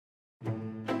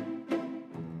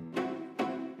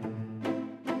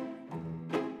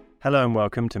Hello and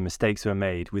welcome to Mistakes Were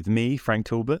Made with me, Frank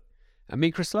Talbot. And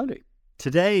me, Chris Slowly.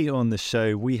 Today on the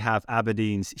show, we have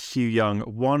Aberdeen's Hugh Young,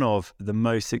 one of the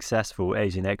most successful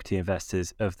Asian equity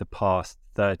investors of the past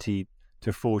 30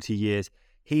 to 40 years.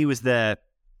 He was there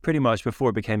pretty much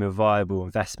before it became a viable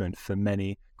investment for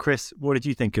many. Chris, what did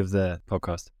you think of the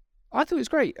podcast? I thought it was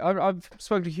great. I've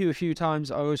spoken to Hugh a few times.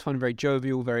 I always find him very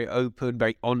jovial, very open,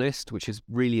 very honest, which is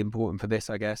really important for this,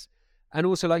 I guess. And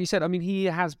also, like you said, I mean, he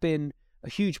has been a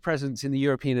huge presence in the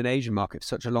European and Asian market for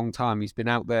such a long time. He's been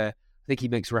out there. I think he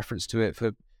makes reference to it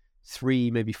for 3,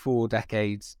 maybe 4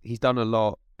 decades. He's done a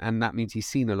lot, and that means he's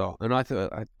seen a lot. And I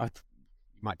thought, you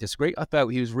might disagree, I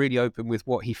felt he was really open with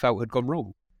what he felt had gone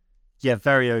wrong. Yeah,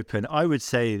 very open. I would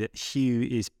say that Hugh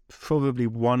is probably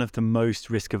one of the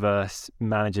most risk-averse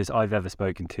managers I've ever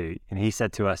spoken to. And he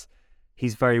said to us,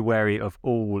 he's very wary of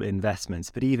all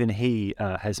investments, but even he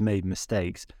has made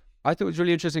mistakes. I thought it was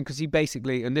really interesting because he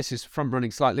basically, and this is front running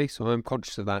slightly, so I'm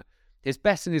conscious of that, his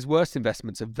best and his worst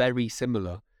investments are very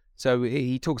similar. So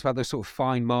he talks about those sort of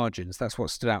fine margins. That's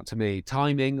what stood out to me.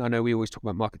 Timing, I know we always talk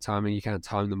about market timing, you can't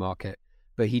time the market,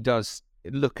 but he does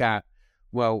look at,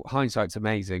 well, hindsight's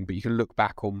amazing, but you can look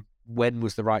back on when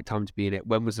was the right time to be in it,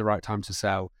 when was the right time to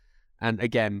sell. And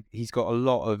again, he's got a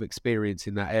lot of experience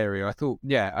in that area. I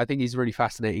think he's a really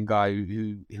fascinating guy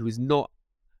who is not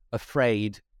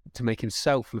afraid to make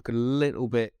himself look a little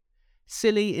bit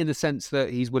silly in the sense that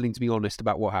he's willing to be honest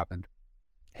about what happened.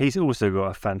 He's also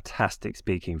got a fantastic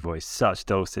speaking voice, such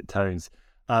dulcet tones.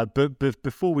 But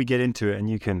before we get into it, and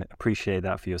you can appreciate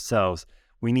that for yourselves,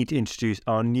 we need to introduce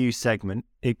our new segment,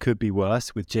 It Could Be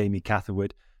Worse, with Jamie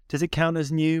Catherwood. Does it count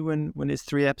as new when it's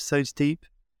 3 episodes deep?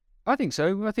 I think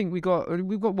so. I think we've got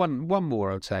one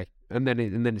more, I'd say, and then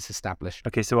it's established.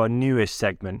 Okay, so our newish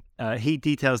segment, he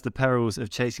details the perils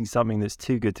of chasing something that's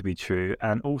too good to be true,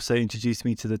 and also introduced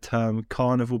me to the term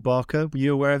carnival barker. Were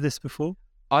you aware of this before?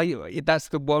 That's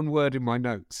the one word in my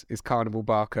notes, is carnival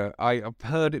barker. I've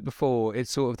heard it before. It's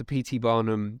sort of the P.T.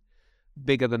 Barnum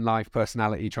bigger than life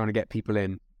personality trying to get people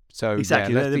in. So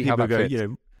exactly, yeah, let's see how people that go,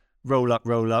 fits.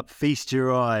 Roll up, feast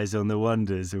your eyes on the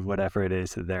wonders of whatever it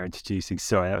is that they're introducing.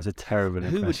 Sorry, that was a terrible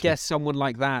impression. Who would guess someone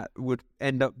like that would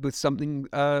end up with something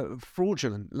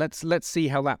fraudulent? Let's see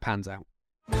how that pans out.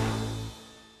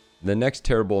 The next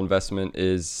terrible investment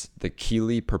is the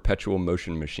Keeley Perpetual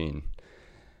Motion Machine.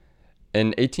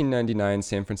 An 1899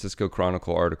 San Francisco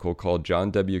Chronicle article called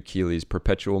John W. Keeley's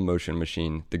Perpetual Motion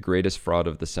Machine the greatest fraud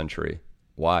of the century.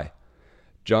 Why?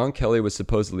 John Kelly was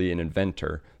supposedly an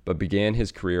inventor, but began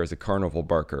his career as a carnival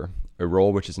barker, a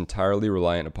role which is entirely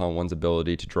reliant upon one's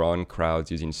ability to draw in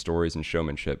crowds using stories and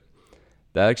showmanship.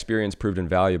 That experience proved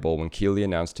invaluable when Keeley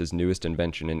announced his newest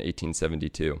invention in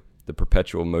 1872, the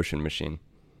Perpetual Motion Machine.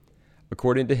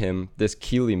 According to him, this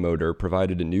Keeley motor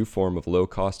provided a new form of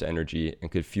low-cost energy and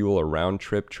could fuel a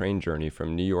round-trip train journey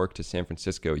from New York to San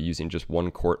Francisco using just 1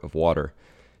 quart of water.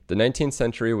 The 19th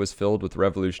century was filled with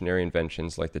revolutionary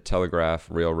inventions like the telegraph,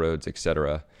 railroads,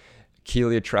 etc.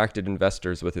 Keeley attracted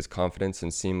investors with his confidence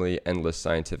and seemingly endless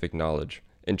scientific knowledge.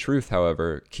 In truth,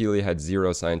 however, Keeley had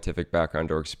 0 scientific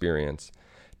background or experience.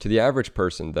 To the average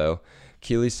person, though,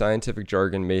 Keeley's scientific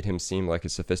jargon made him seem like a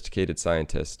sophisticated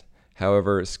scientist.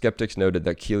 However, skeptics noted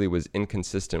that Keeley was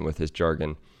inconsistent with his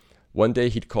jargon. One day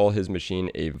he'd call his machine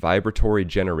a vibratory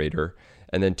generator,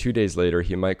 and then 2 days later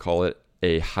he might call it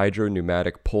a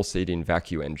hydro-pneumatic pulsating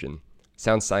vacuum engine.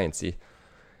 Sounds sciencey.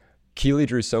 Keeley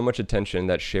drew so much attention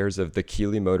that shares of the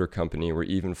Keeley Motor Company were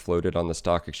even floated on the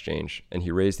stock exchange, and he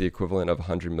raised the equivalent of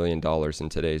 $100 million in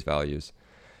today's values.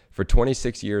 For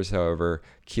 26 years, however,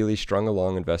 Keeley strung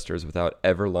along investors without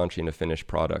ever launching a finished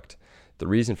product. The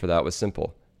reason for that was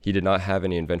simple. He did not have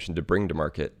any invention to bring to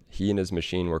market. He and his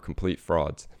machine were complete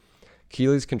frauds.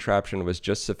 Keeley's contraption was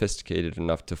just sophisticated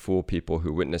enough to fool people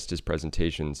who witnessed his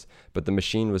presentations, but the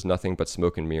machine was nothing but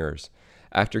smoke and mirrors.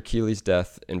 After Keeley's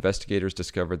death, investigators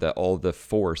discovered that all the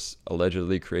force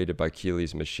allegedly created by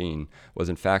Keeley's machine was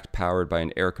in fact powered by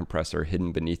an air compressor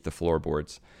hidden beneath the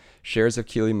floorboards. Shares of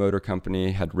Keeley Motor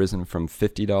Company had risen from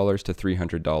 $50 to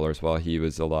 $300 while he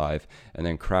was alive, and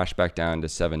then crashed back down to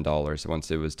 $7 once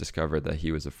it was discovered that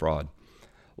he was a fraud.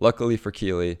 Luckily for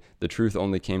Keeley, the truth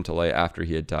only came to light after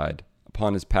he had died.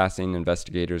 Upon his passing,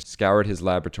 investigators scoured his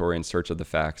laboratory in search of the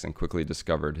facts and quickly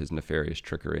discovered his nefarious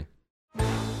trickery.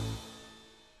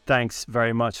 Thanks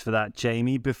very much for that,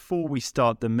 Jamie. Before we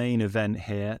start the main event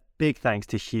here, big thanks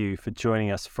to Hugh for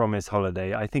joining us from his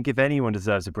holiday. I think if anyone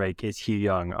deserves a break, it's Hugh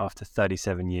Young after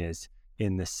 37 years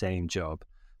in the same job.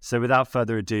 So without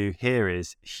further ado, here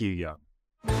is Hugh Young.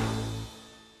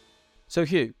 So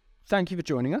Hugh, thank you for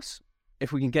joining us.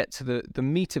 If we can get to the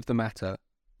meat of the matter,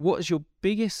 what is your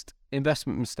biggest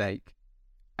investment mistake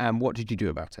and what did you do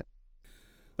about it?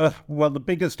 Well, the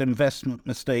biggest investment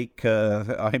mistake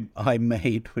I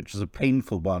made, which is a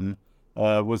painful one,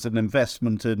 was an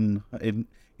investment in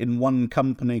one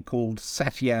company called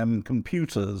Satyam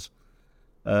Computers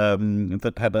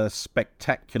that had a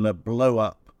spectacular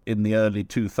blow-up in the early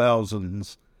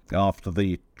 2000s after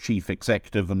the chief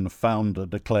executive and founder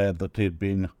declared that he'd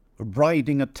been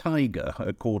riding a tiger,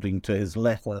 according to his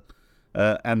letter,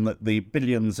 and that the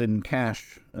billions in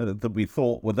cash that we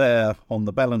thought were there on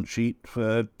the balance sheet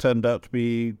turned out to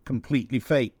be completely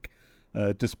fake,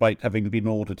 despite having been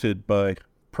audited by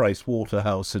Price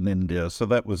Waterhouse in India. So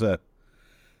that was an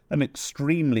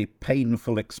extremely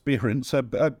painful experience.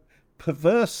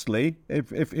 Perversely,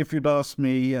 if you'd asked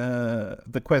me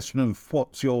the question of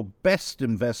what's your best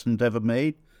investment ever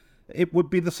made, it would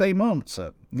be the same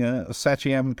answer.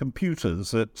 Satyam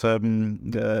Computers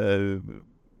that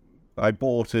I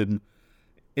bought in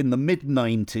the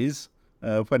mid-90s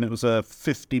when it was a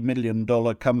 $50 million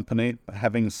company,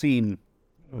 having seen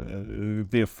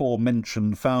the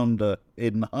aforementioned founder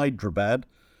in Hyderabad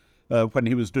when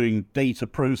he was doing data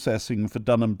processing for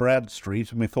Dun &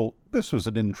 Bradstreet, and we thought this was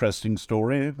an interesting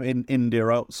story in India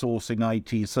outsourcing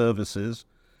IT services,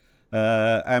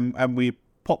 and we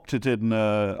popped it in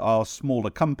our smaller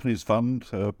companies fund,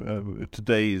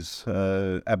 today's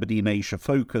Aberdeen Asia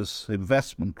Focus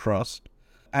Investment Trust,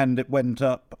 and it went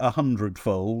up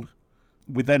 100-fold.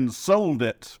 We then sold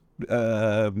it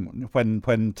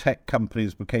when tech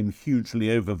companies became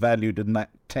hugely overvalued in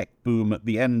that tech boom at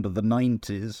the end of the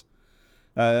 90s.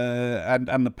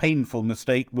 And the painful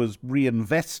mistake was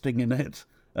reinvesting in it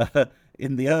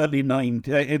in the early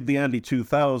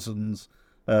 2000s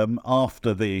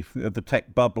after the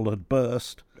tech bubble had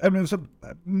burst. I mean, it was a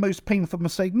most painful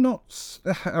mistake,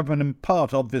 in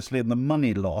part obviously in the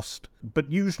money lost, but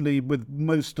usually with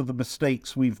most of the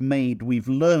mistakes we've made, we've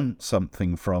learned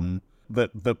something from.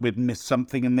 That we'd missed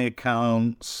something in the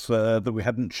accounts, that we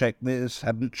hadn't checked this,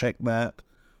 hadn't checked that.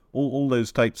 All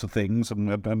those types of things, and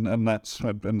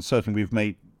certainly we've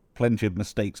made plenty of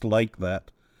mistakes like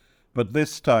that. But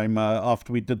this time,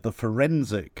 after we did the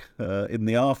forensic in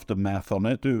the aftermath on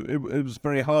it, it was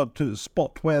very hard to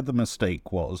spot where the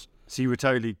mistake was. So you were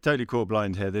totally caught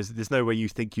blind here. There's no way you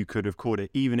think you could have caught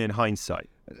it, even in hindsight.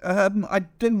 I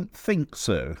don't think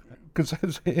so, because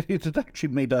it had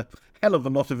actually made a hell of a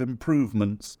lot of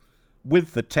improvements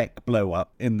with the tech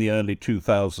blow-up in the early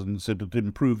 2000s. It had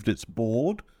improved its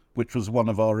board, which was one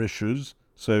of our issues.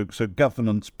 So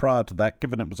governance prior to that,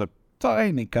 given it was a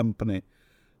tiny company,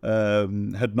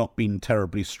 had not been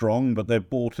terribly strong, but they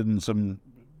brought in some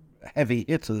heavy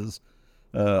hitters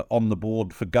on the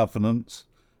board for governance.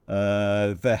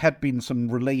 There had been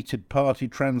some related party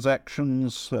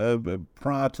transactions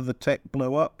prior to the tech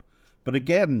blow-up, but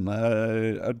again,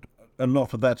 a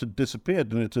lot of that had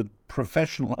disappeared and it had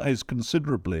professionalized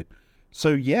considerably.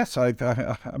 So yes, I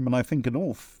think in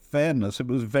all fairness, it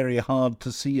was very hard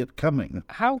to see it coming.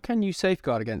 How can you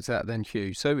safeguard against that then,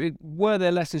 Hugh? So were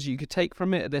there lessons you could take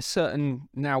from it? Are there certain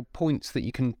now points that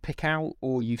you can pick out,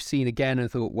 or you've seen again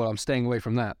and thought, well, I'm staying away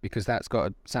from that because that's got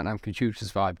a Satyam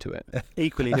Computers vibe to it?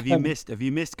 Equally, have you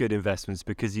missed good investments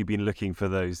because you've been looking for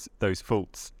those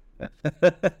faults?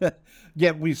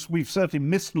 Yeah, we've certainly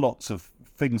missed lots of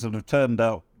things that have turned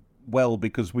out well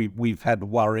because we've had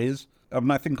worries.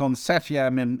 I think on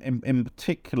Satyam in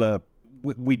particular,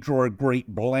 we draw a great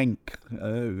blank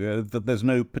that there's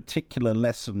no particular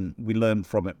lesson we learned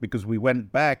from it because we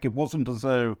went back. It wasn't as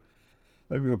though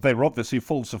they were obviously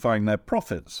falsifying their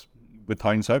profits with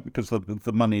hindsight because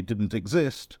the money didn't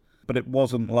exist. But it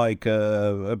wasn't like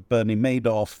a Bernie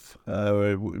Madoff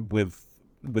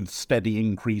with steady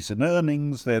increase in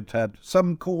earnings. They'd had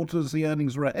some quarters the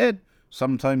earnings were ahead.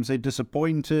 Sometimes they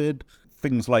disappointed.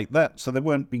 Things like that, so they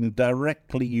weren't being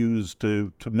directly used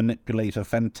to manipulate a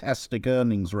fantastic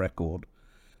earnings record.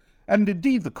 And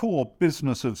indeed, the core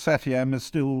business of Satyam is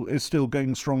still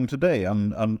going strong today,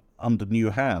 under new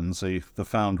hands. The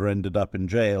founder ended up in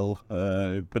jail,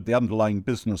 but the underlying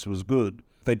business was good.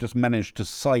 They just managed to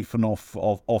siphon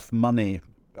off money,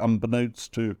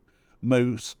 unbeknownst to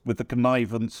most, with the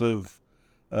connivance of,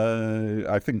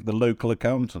 I think, the local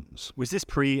accountants. Was this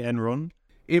pre-Enron?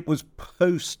 It was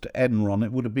post-Enron.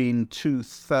 It would have been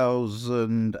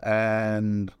 2000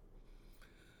 and...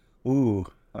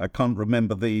 I can't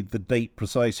remember the date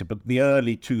precisely, but the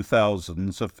early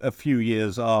 2000s, a few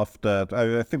years after.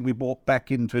 I think we bought back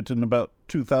into it in about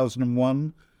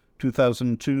 2001,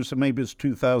 2002, so maybe it's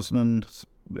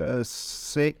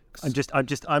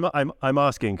 2006. I'm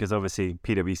asking because obviously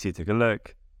PwC took a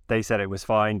look. They said it was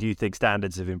fine. Do you think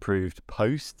standards have improved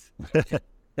post?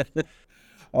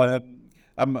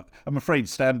 I'm afraid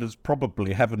standards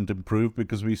probably haven't improved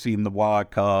because we've seen the wire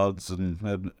cards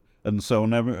and so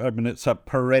on. I mean, it's a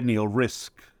perennial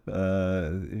risk. I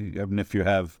mean, if you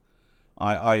have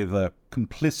either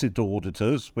complicit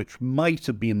auditors, which might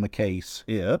have been the case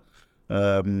here,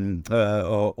 or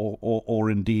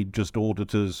indeed just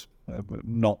auditors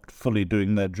not fully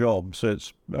doing their job. So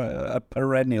it's a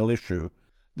perennial issue.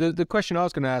 The question I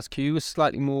was going to ask you was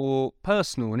slightly more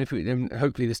personal, and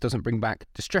hopefully this doesn't bring back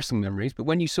distressing memories. But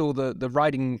when you saw the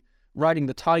riding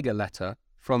the tiger letter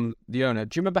from the owner,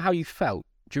 do you remember how you felt?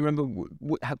 Do you remember,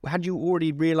 had you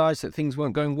already realised that things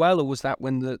weren't going well, or was that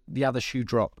when the other shoe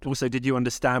dropped? Also, did you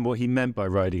understand what he meant by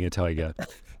riding a tiger?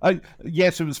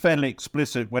 Yes, it was fairly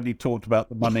explicit when he talked about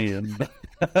the money, and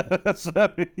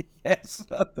so yes,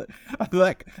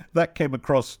 that came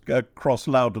across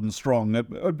loud and strong.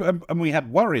 And we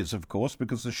had worries, of course,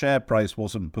 because the share price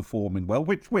wasn't performing well,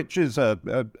 which is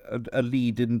a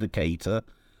lead indicator.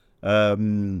 But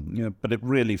it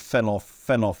really fell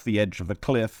off the edge of a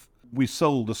cliff. We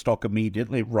sold the stock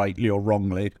immediately, rightly or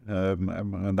wrongly,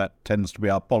 and that tends to be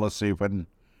our policy when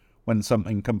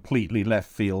something completely left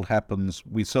field happens.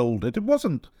 We sold it. It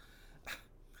wasn't.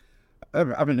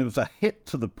 I mean, it was a hit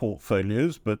to the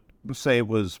portfolios, but say it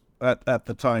was at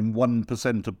the time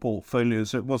 1% of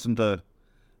portfolios. It wasn't a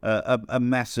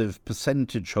massive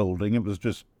percentage holding. It was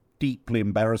just deeply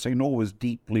embarrassing and always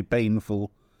deeply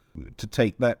painful to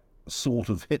take that sort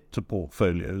of hit to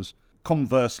portfolios.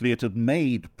 Conversely, it had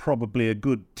made probably a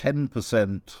good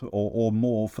 10% or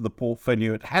more for the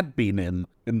portfolio it had been in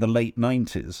the late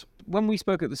 90s. When we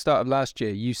spoke at the start of last year,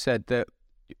 you said that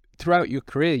throughout your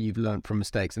career you've learned from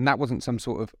mistakes, and that wasn't some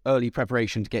sort of early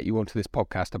preparation to get you onto this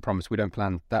podcast. I promise we don't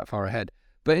plan that far ahead.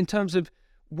 But in terms of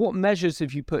what measures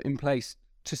have you put in place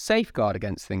to safeguard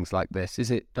against things like this?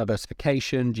 Is it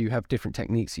diversification? Do you have different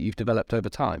techniques that you've developed over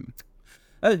time?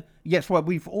 Yes, well,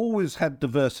 we've always had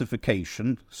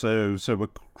diversification, so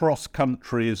across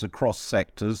countries, across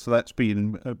sectors. So that's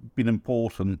been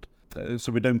important.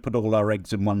 So we don't put all our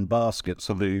eggs in one basket.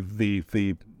 So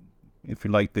the if you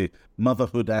like, the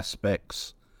motherhood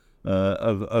aspects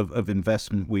of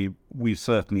investment, we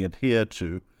certainly adhere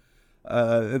to.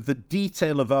 The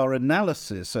detail of our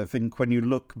analysis, I think, when you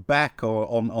look back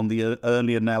on the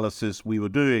early analysis we were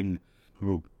doing,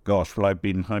 oh gosh, well, I've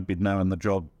been now in the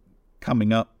job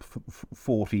coming up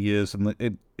 40 years in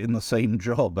the same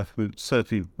job.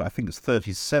 Certainly, I think it's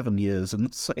 37 years in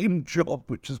the same job,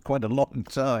 which is quite a long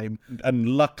time. And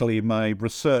luckily, my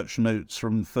research notes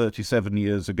from 37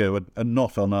 years ago are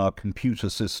not on our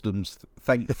computer systems,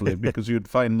 thankfully, because you'd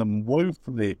find them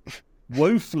woefully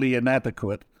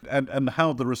inadequate. And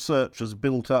how the research has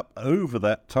built up over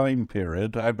that time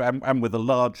period, and with a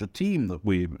larger team that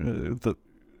we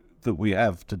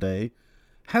have today,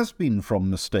 has been from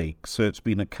mistakes. So it's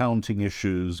been accounting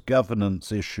issues,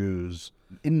 governance issues,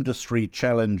 industry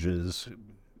challenges.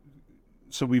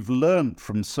 So we've learned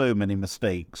from so many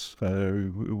mistakes,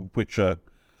 which are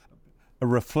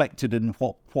reflected in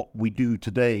what we do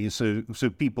today. So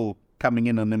people coming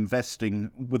in and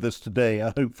investing with us today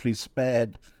are hopefully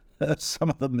spared some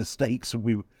of the mistakes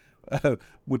we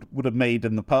would have made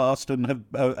in the past, and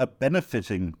are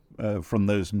benefiting from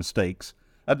those mistakes.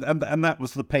 And that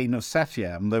was the pain of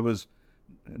Satyam. There was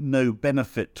no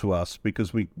benefit to us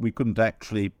because we couldn't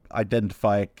actually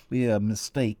identify a clear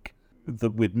mistake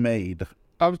that we'd made.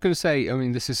 I was going to say, I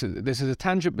mean, this is a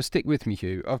tangent, but stick with me,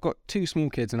 Hugh. I've got 2 small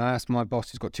kids, and I asked my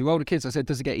boss who's got 2 older kids, I said,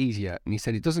 does it get easier? And he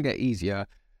said, it doesn't get easier.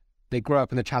 They grow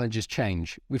up and the challenges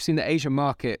change. We've seen the Asian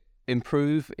market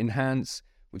improve, enhance.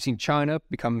 We've seen China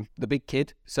become the big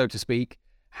kid, so to speak.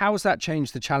 How has that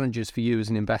changed the challenges for you as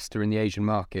an investor in the Asian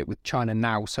market, with China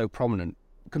now so prominent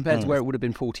compared to where it would have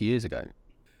been 40 years ago?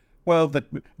 Well,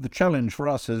 the challenge for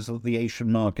us is that the Asian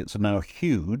markets are now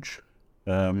huge,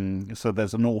 so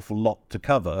there's an awful lot to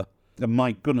cover. And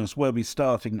my goodness, were we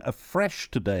starting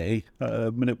afresh today,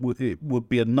 it would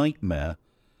be a nightmare.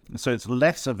 So it's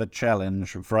less of a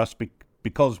challenge for us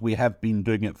because we have been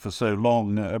doing it for so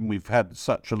long, and we've had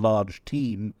such a large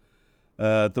team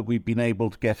that we've been able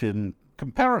to get in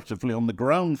comparatively on the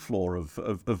ground floor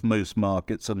of most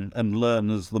markets and learn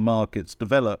as the markets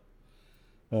develop.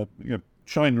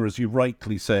 China, as you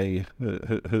rightly say,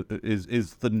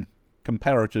 is the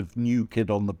comparative new kid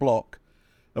on the block,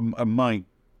 and my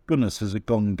goodness, has it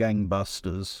gone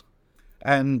gangbusters.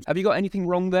 And have you got anything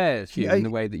wrong there, Hugh, in the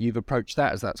way that you've approached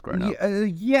that as that's grown up?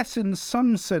 Yes, in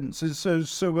some senses.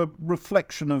 So a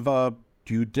reflection of our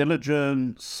due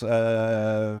diligence,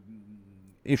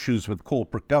 issues with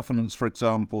corporate governance, for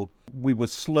example. We were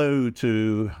slow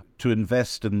to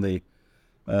invest in the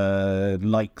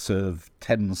likes of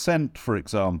Tencent, for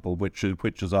example, which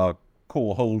is our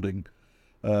core holding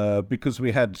because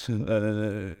we had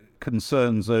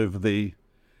concerns over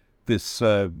this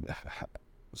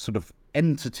sort of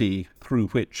entity through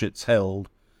which it's held,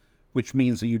 which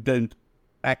means that you don't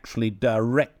actually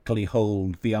directly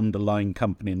hold the underlying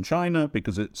company in China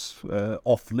because it's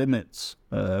off limits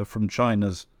from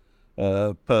China's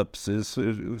purposes.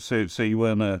 So you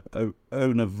own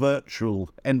a virtual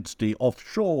entity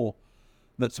offshore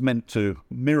that's meant to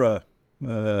mirror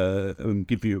and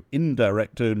give you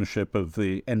indirect ownership of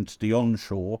the entity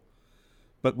onshore.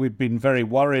 But we've been very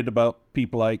worried about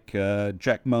people like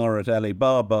Jack Ma at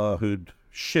Alibaba, who'd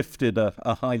shifted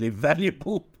a highly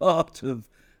valuable part of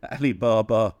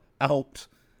Alibaba out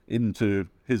into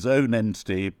his own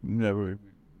entity,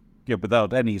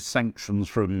 without any sanctions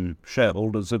from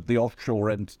shareholders of the offshore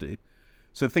entity.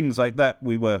 So things like that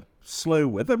we were slow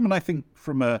with them, and I think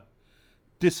from a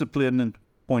discipline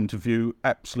point of view,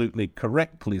 absolutely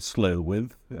correctly slow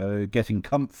with, getting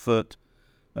comfort,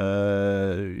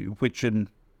 which in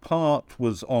part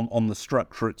was on the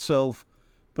structure itself,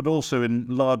 but also in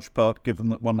large part, given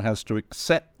that one has to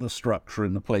accept the structure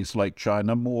in a place like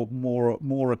China,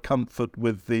 more a comfort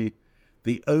with the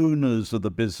owners of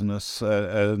the business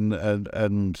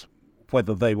and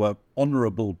whether they were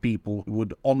honourable people who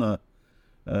would honour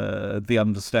the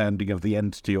understanding of the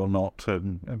entity or not,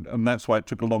 and that's why it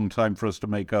took a long time for us to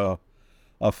make our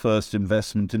first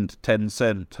investment into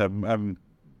Tencent.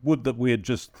 Would that we had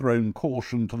just thrown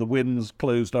caution to the winds,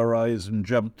 closed our eyes, and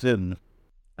jumped in.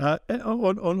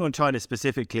 On China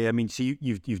specifically, I mean, so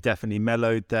you've definitely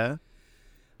mellowed there.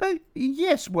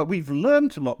 Yes, well, we've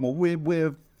learned a lot more.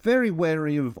 We're very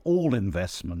wary of all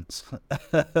investments,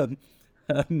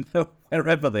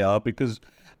 wherever they are, because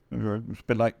it's a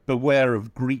bit like beware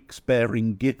of Greeks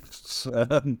bearing gifts.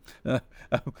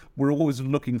 We're always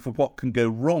looking for what can go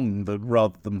wrong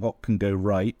rather than what can go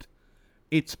right.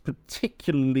 It's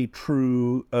particularly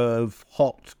true of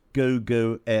hot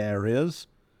go-go areas.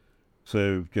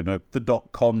 So, the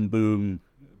dot-com boom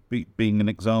being an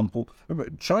example.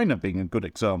 China being a good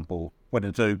example. When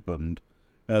it opened,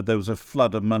 there was a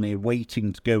flood of money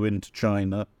waiting to go into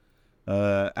China.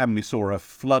 And we saw a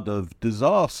flood of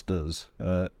disasters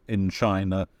in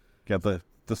China. You have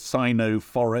the Sino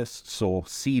forests or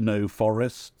Sino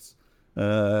forests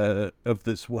of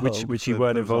this world. Which you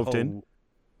weren't involved in?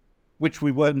 Which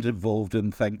we weren't involved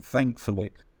in,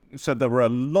 thankfully. So there were a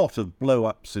lot of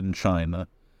blow-ups in China.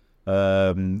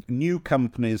 New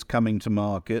companies coming to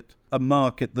market, a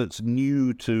market that's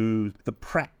new to the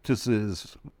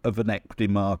practices of an equity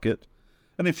market.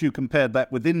 And if you compared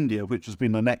that with India, which has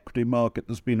been an equity market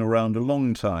that's been around a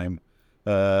long time,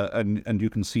 and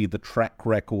you can see the track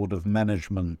record of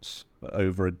managements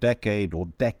over a decade or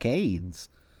decades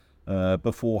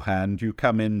beforehand, you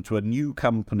come into a new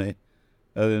company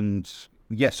and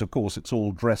yes, of course, it's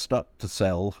all dressed up to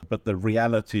sell, but the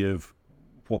reality of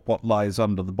what lies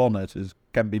under the bonnet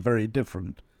can be very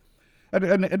different.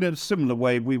 And in a similar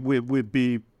way, we'd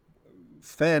be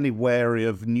fairly wary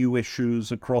of new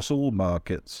issues across all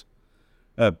markets,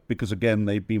 because again,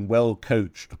 they've been well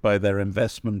coached by their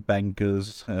investment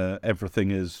bankers. Everything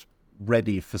is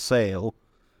ready for sale,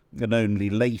 and only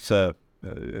later,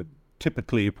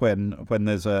 typically when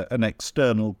there's an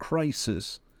external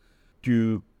crisis, do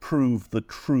you prove the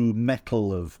true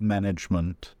mettle of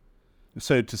management.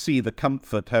 So to see the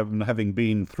comfort, having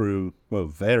been through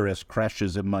various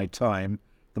crashes in my time,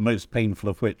 the most painful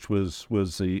of which was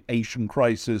the Asian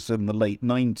crisis in the late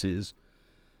 90s,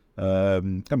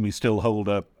 and we still hold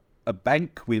a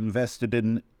bank we invested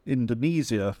in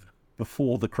Indonesia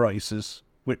before the crisis,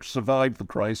 which survived the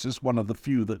crisis, one of the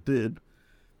few that did,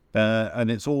 and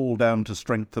it's all down to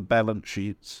strength of balance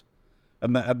sheets.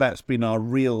 And that's been our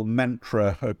real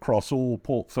mantra across all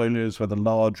portfolios, whether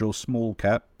large or small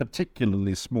cap,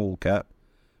 particularly small cap,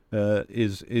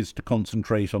 is to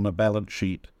concentrate on a balance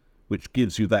sheet, which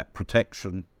gives you that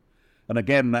protection. And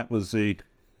again, that was the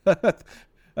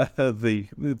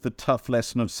the tough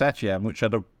lesson of Satyam, which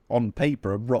had on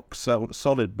paper a rock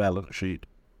solid balance sheet.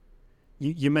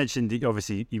 You mentioned,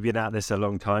 obviously, you've been at this a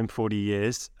long time, 40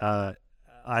 years. I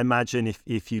imagine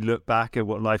if you look back at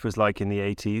what life was like in the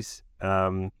 80s,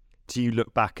 do you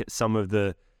look back at some of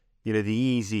the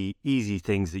easy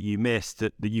things that you missed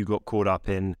that you got caught up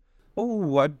in?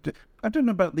 Oh, I don't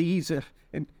know about the easy.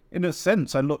 In a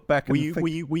sense, I look back and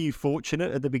were you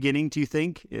fortunate at the beginning? Do you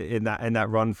think in that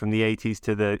run from the 80s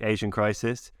to the Asian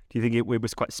crisis? Do you think it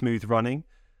was quite smooth running,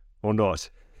 or not?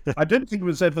 I don't think it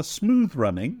was ever smooth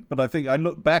running, but I think I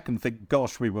look back and think,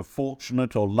 gosh, we were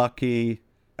fortunate or lucky,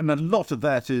 and a lot of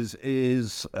that is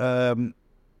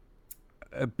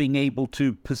being able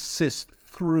to persist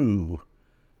through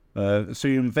So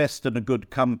you invest in a good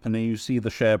company, you see the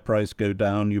share price go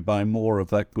down, you buy more of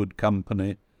that good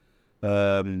company,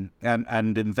 and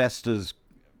investors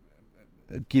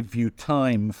give you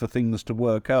time for things to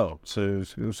work out. So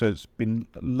it's been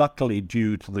luckily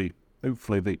due to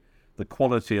hopefully the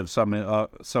quality of some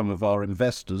of our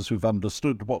investors who've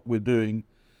understood what we're doing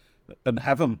and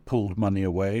haven't pulled money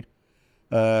away.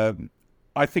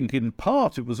 I think in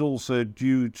part it was also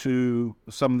due to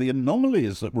some of the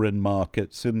anomalies that were in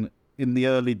markets. In the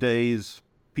early days,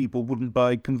 people wouldn't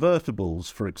buy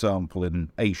convertibles, for example,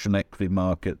 in Asian equity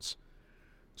markets.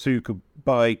 So you could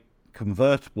buy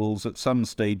convertibles at some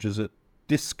stages at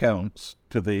discounts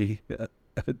to the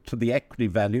equity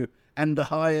value and a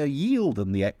higher yield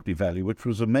than the equity value, which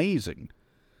was amazing.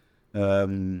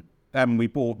 And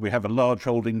we have a large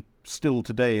holding still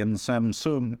today in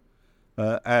Samsung,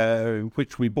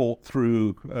 which we bought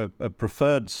through a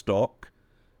preferred stock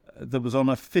that was on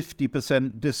a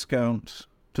 50% discount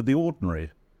to the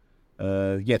ordinary,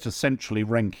 yet essentially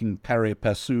ranking pari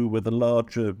passu with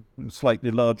a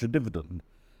slightly larger dividend.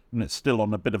 And it's still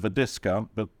on a bit of a discount,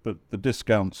 but the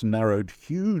discount's narrowed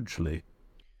hugely.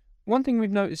 One thing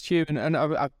we've noticed, Hugh, and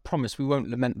I promise we won't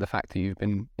lament the fact that you've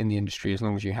been in the industry as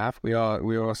long as you have. We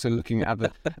are also looking at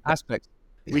other aspects.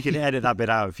 We can edit that bit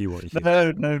out if you want.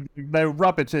 No,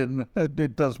 rub it in.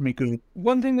 It does me good.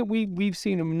 One thing that we've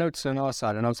seen and noticed on our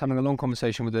side, and I was having a long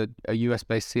conversation with a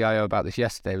US-based CIO about this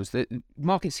yesterday, was that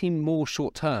markets seem more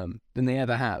short-term than they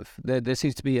ever have. There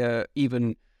seems to be a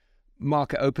even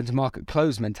market open to market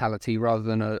close mentality rather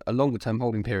than a longer-term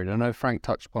holding period. I know Frank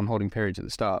touched upon holding periods at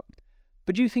the start.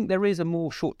 But do you think there is a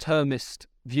more short-termist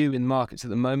view in markets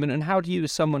at the moment? And how do you,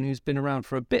 as someone who's been around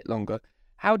for a bit longer,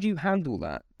 how do you handle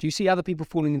that? Do you see other people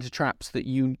falling into traps that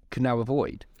you can now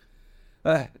avoid?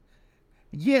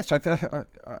 Yes,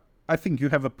 I think you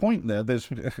have a point there.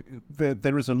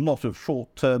 There is a lot of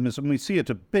short-termism. We see it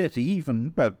a bit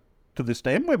even to this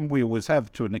day, and when we always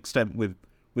have to an extent with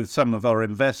some of our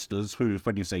investors who,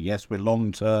 when you say, yes, we're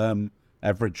long-term,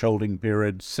 average holding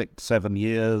period 6-7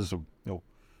 years, or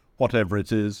whatever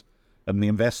it is, and the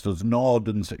investors nod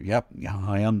and say, yep, yeah,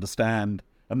 I understand.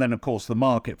 And then, of course, the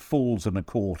market falls in a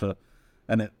quarter,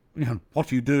 and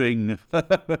what are you doing?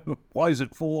 Why is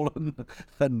it fallen?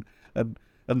 And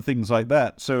things like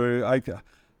that. So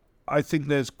I think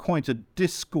there's quite a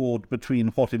discord between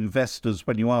what investors,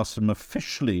 when you ask them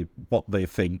officially what they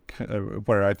think,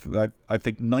 where I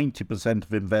think 90%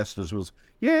 of investors was,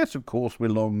 yes, of course, we're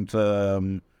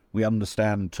long-term. We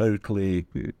understand totally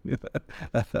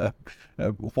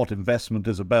what investment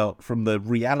is about, from the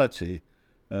reality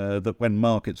that when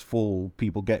markets fall,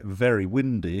 people get very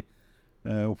windy.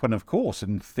 When, of course,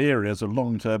 in theory, as a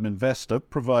long-term investor,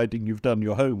 providing you've done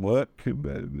your homework,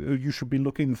 you should be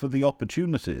looking for the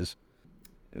opportunities.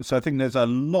 So I think there's a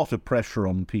lot of pressure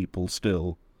on people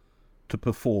still to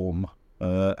perform,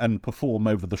 and perform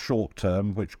over the short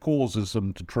term, which causes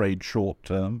them to trade short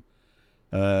term.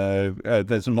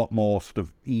 There's a lot more sort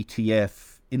of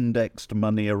ETF indexed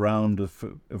money around,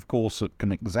 of course, that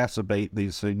can exacerbate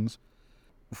these things.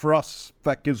 For us,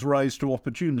 that gives rise to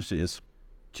opportunities.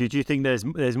 Do you think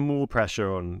there's more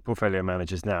pressure on portfolio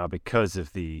managers now because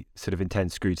of the sort of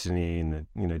intense scrutiny in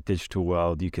the digital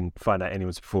world? You can find out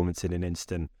anyone's performance in an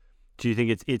instant. Do you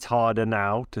think it's harder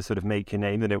now to sort of make your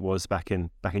name than it was back in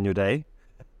your day?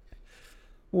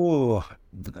 Oh,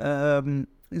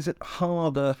 is it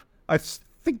harder? I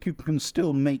think you can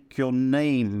still make your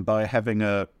name by having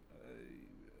a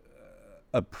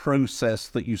process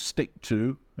that you stick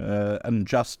to and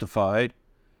justified,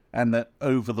 and that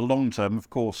over the long term, of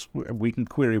course, we can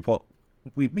query what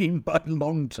we mean by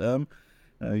long term.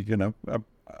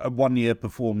 A 1 year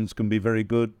performance can be very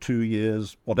good, 2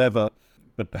 years, whatever,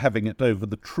 but having it over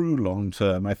the true long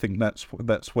term, I think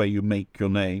that's where you make your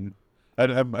name.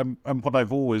 And what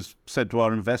I've always said to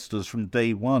our investors from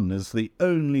day one is the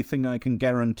only thing I can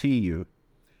guarantee you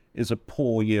is a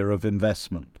poor year of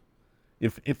investment.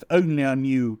 If only I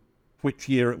knew which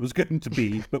year it was going to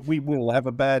be, but we will have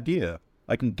a bad year.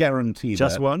 I can guarantee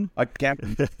Just that. one? I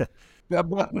guarantee.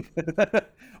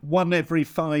 One every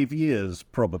 5 years,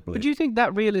 probably. But do you think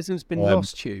that realism's been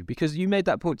lost, Hugh? Because you made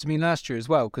that point to me last year as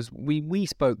well, because we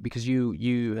spoke because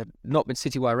you had not been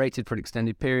Citywire rated for an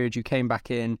extended period. You came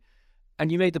back in,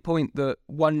 and you made the point that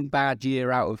one bad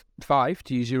year out of 5,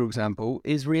 to use your example,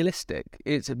 is realistic.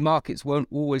 Markets won't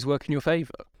always work in your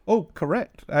favour. Oh,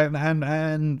 correct. And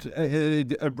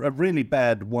a really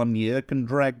bad 1 year can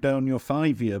drag down your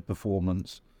 5 year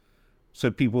performance. So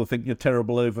people think you're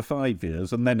terrible over 5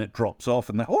 years, and then it drops off,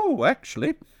 and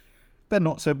actually, they're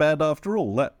not so bad after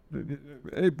all. And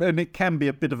it can be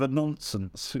a bit of a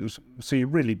nonsense. So you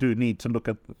really do need to look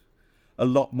at a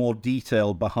lot more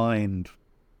detail behind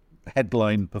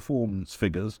headline performance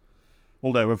figures.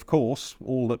 Although, of course,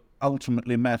 all that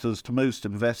ultimately matters to most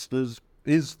investors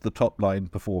is the top-line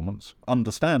performance,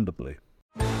 understandably.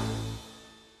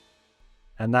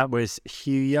 And that was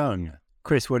Hugh Young.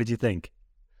 Chris, what did you think?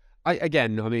 I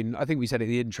think we said it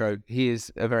in the intro, he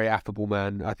is a very affable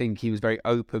man. I think he was very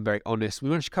open, very honest. We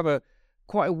managed to cover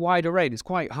quite a wide array. It's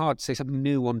quite hard to say something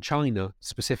new on China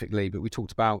specifically, but we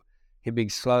talked about him being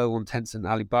slow on Tencent and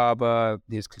Alibaba,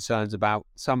 his concerns about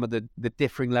some of the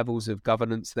differing levels of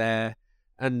governance there.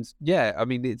 And yeah, I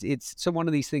mean, it's so one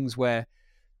of these things where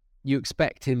you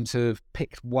expect him to have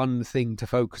picked one thing to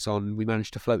focus on. We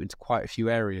managed to float into quite a few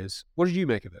areas. What did you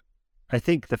make of it? I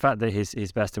think the fact that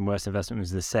his best and worst investment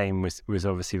was the same was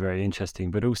obviously very interesting,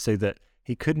 but also that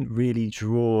he couldn't really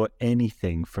draw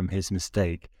anything from his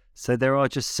mistake. So there are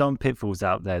just some pitfalls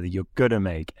out there that you're going to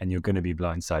make and you're going to be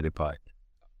blindsided by.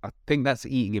 I think that's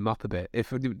eating him up a bit.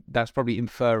 If that's probably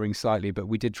inferring slightly, but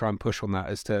we did try and push on that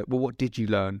as to, well, what did you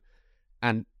learn?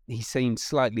 And he seemed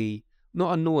slightly,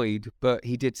 not annoyed, but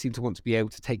he did seem to want to be able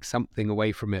to take something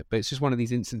away from it. But it's just one of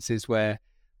these instances where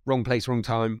wrong place, wrong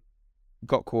time,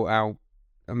 got caught out.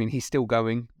 I mean, he's still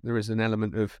going. There is an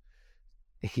element of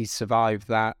he's survived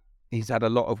that. He's had a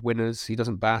lot of winners. He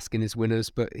doesn't bask in his winners,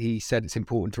 but he said it's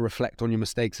important to reflect on your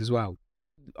mistakes as well.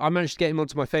 I managed to get him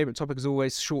onto my favourite topic as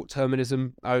always,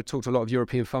 short-termism. I talked to a lot of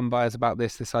European fund buyers about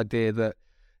this idea that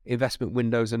investment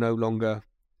windows are no longer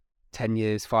 10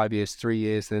 years, 5 years, 3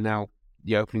 years. They're now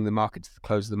opening the market to the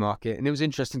close of the market. And it was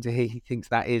interesting to hear he thinks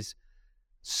that is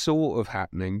sort of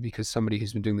happening because somebody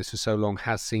who's been doing this for so long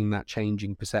has seen that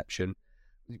changing perception.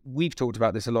 We've talked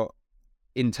about this a lot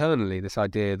internally, this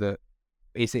idea that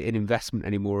is it an investment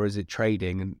anymore or is it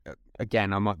trading? And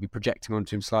again, I might be projecting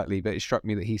onto him slightly, but it struck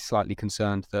me that he's slightly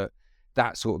concerned that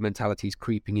that sort of mentality is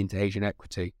creeping into Asian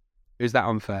equity. Is that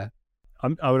unfair? I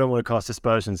don't want to cast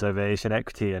aspersions over Asian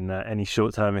equity and any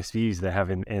short-termist views they have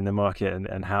in the market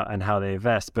and how they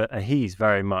invest, but he's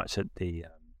very much at the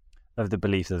of the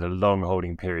belief that a long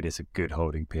holding period is a good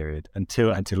holding period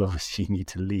until obviously you need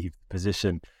to leave the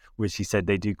position, which he said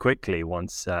they do quickly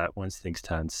once things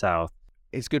turn south.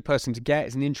 It's a good person to get.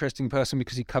 It's an interesting person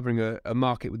because he's covering a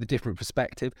market with a different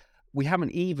perspective. We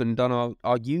haven't even done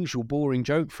our usual boring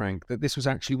joke, Frank, that this was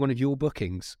actually one of your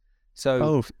bookings.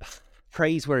 So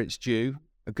praise where it's due.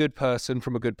 A good person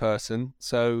from a good person.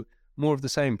 So more of the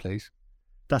same, please.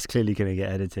 That's clearly going to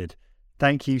get edited.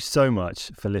 Thank you so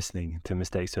much for listening to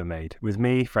Mistakes Were Made with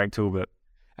me, Frank Talbot.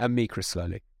 And me, Chris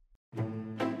Slowly.